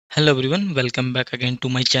Hello everyone, welcome back again to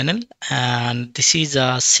my channel, and this is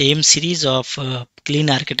a same series of clean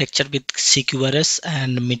architecture with CQRS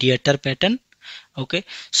and Mediator pattern. Okay,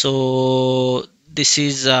 so this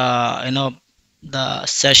is the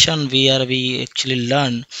session where we actually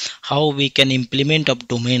learn how we can implement a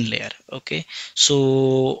domain layer. Okay,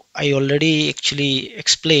 so I already actually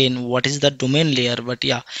explained what is the domain layer, but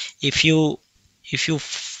yeah, if you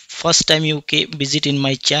first time you visit in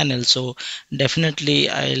my channel, so definitely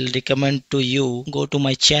I'll recommend to you go to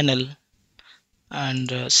my channel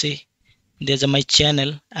and see there's a my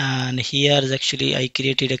channel, and here is actually I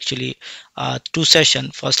created actually two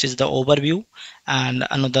session. First is the overview and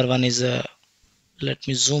another one is let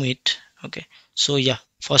me zoom it. Okay, so yeah,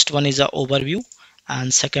 first one is a overview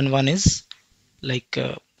and second one is like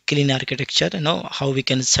clean architecture, how we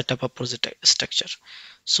can set up a project structure.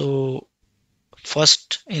 So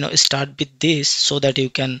first start with this so that you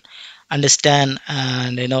can understand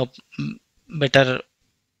and better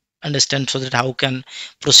understand, so that how can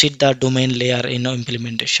proceed the domain layer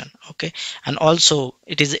implementation. Okay, and also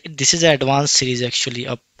this is an advanced series actually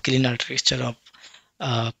of clean architecture of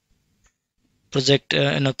uh, project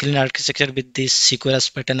clean architecture with this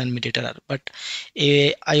CQRS pattern and Mediator. But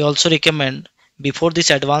I also recommend before this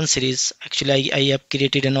advanced series actually I have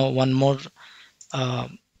created uh, one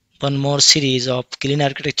more series of clean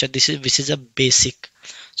architecture. This is a basic.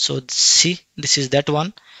 So see, this is that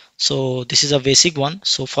one. So this is a basic one.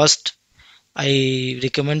 So first I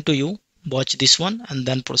recommend to you watch this one and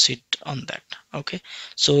then proceed on that. Okay,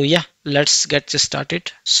 so yeah, let's get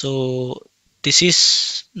started. So this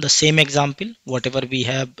is the same example whatever we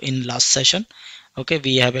have in last session. Okay,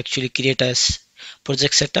 we have actually create as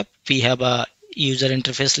project setup. We have a user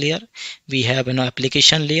interface layer, we have an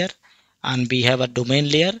application layer, and we have a domain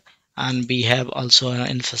layer, and we have also an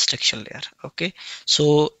infrastructure layer. Okay,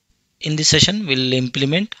 so in this session we'll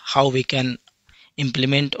implement how we can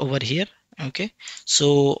implement over here. Okay,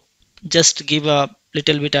 so just give a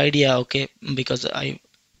little bit idea. Okay, because I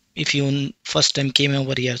if you first time came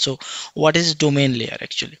over here, so what is domain layer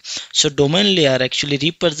actually? So domain layer actually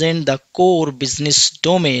represent the core business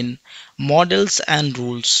domain models and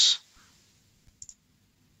rules.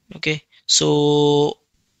 Okay, so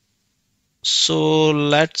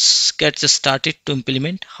let's get started to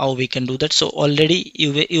implement how we can do that. So already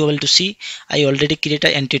you able to see I already create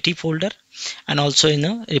an entity folder and also in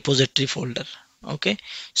a repository folder. Okay,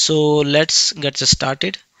 so let's get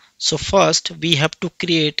started. So first we have to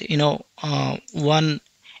create one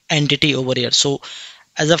entity over here. So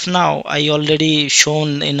as of now I already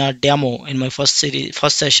shown in a demo in my first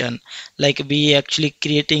session, like we actually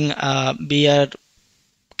we are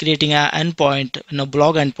creating a endpoint,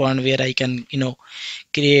 blog endpoint, where I can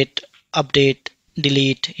create, update,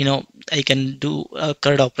 delete, I can do a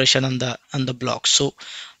CRUD operation on the blocks. So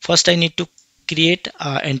first I need to create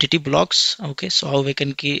entity blocks. Okay, so how we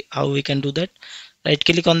can do that? Right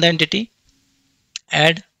click on the entity,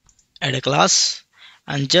 add a class,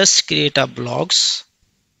 and just create a blogs.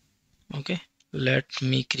 Okay, let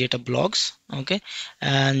me create a blogs. Okay,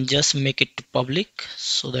 and just make it public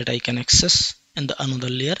so that I can access in the another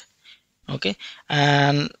layer. Okay,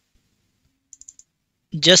 and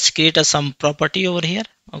just create some property over here.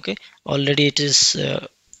 Okay, already it is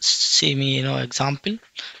see me example,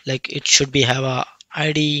 like it should be have a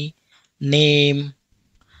id, name,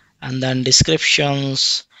 and then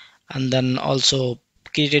descriptions, and then also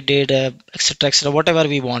created data, etc, etc, whatever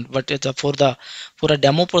we want. But it's for a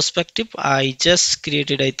demo perspective I just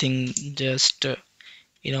created, I think, just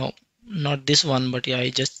you know not this one, but yeah, I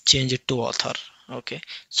just change it to author. Okay,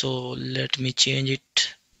 so let me change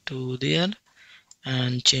it to there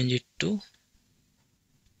and change it to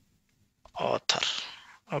author.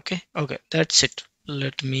 Okay, that's it.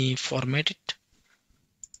 Let me format it,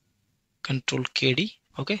 control KD.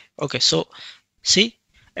 Okay, so see,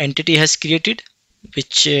 entity has created,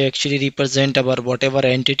 which actually represent our whatever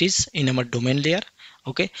entities in our domain layer.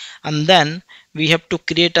 Okay, and then we have to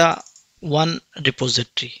create a one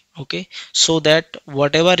repository. Okay, so that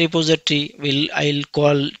whatever repository will I'll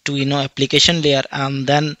call to application layer, and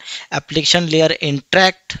then application layer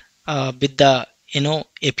interact with the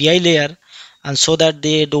API layer, and so that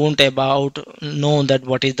they don't about know that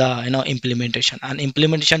what is the implementation, and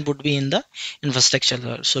implementation would be in the infrastructure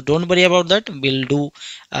layer. So don't worry about that, we'll do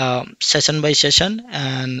session by session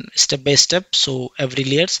and step by step, so every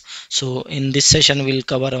layers. So in this session we'll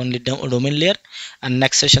cover only domain layer, and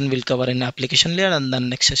next session we'll cover in application layer, and then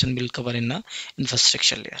next session we'll cover in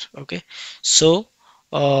infrastructure layer. Okay, so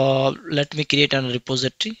let me create a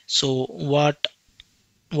repository. So what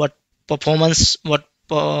performance, what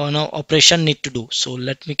operation need to do? So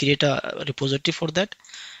let me create a repository for that.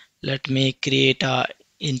 let me create a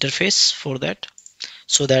interface for that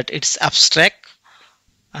so that it's abstract,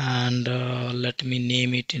 and let me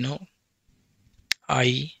name it,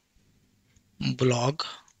 I blog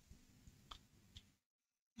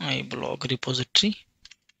repository,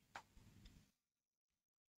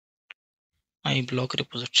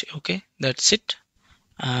 okay, that's it.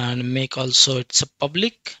 And make also it's a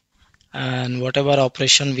public, and whatever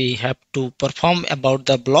operation we have to perform about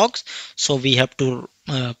the blogs, so we have to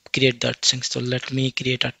create that thing. So let me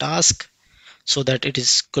create a task so that it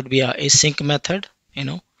is could be a async method,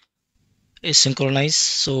 asynchronize.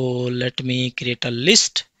 So let me create a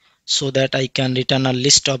list so that I can return a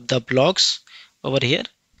list of the blogs over here.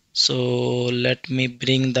 So let me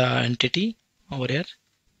bring the entity over here,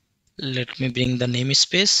 let me bring the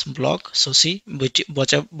namespace blog. So see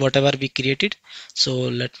whatever we created, so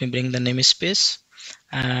let me bring the namespace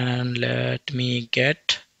and let me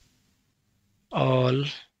all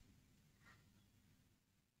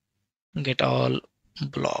get all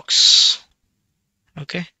blocks,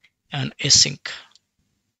 okay, and async,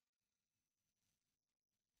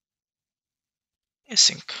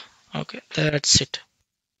 okay, that's it.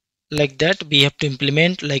 Like that we have to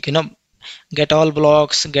implement, like, get all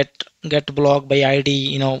blocks, get block by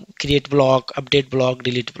id, create block, update block,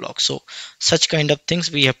 delete block. So such kind of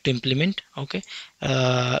things we have to implement, okay.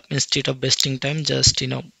 Instead of wasting time, just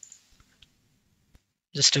a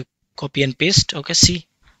copy and paste, okay. See,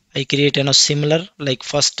 I create similar, like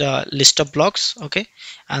first list of blocks, okay,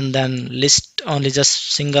 and then list only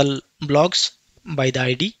just single blocks by the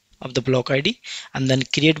id of the block id, and then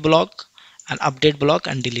create block and update block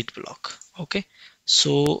and delete block, okay.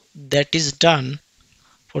 So that is done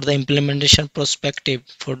for the implementation perspective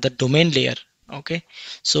for the domain layer, okay.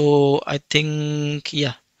 So I think,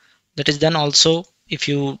 yeah, that is done. Also, if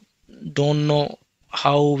you don't know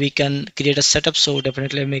how we can create a setup, so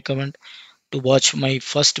definitely I may comment to watch my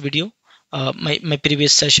first video, my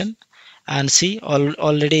previous session, and see,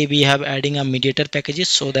 already we have adding a mediator packages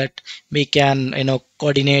so that we can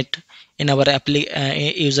coordinate in our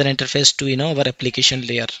user interface to our application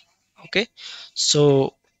layer, okay.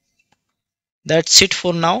 So that's it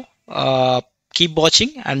for now. Keep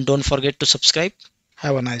watching and don't forget to subscribe.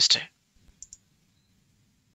 Have a nice day.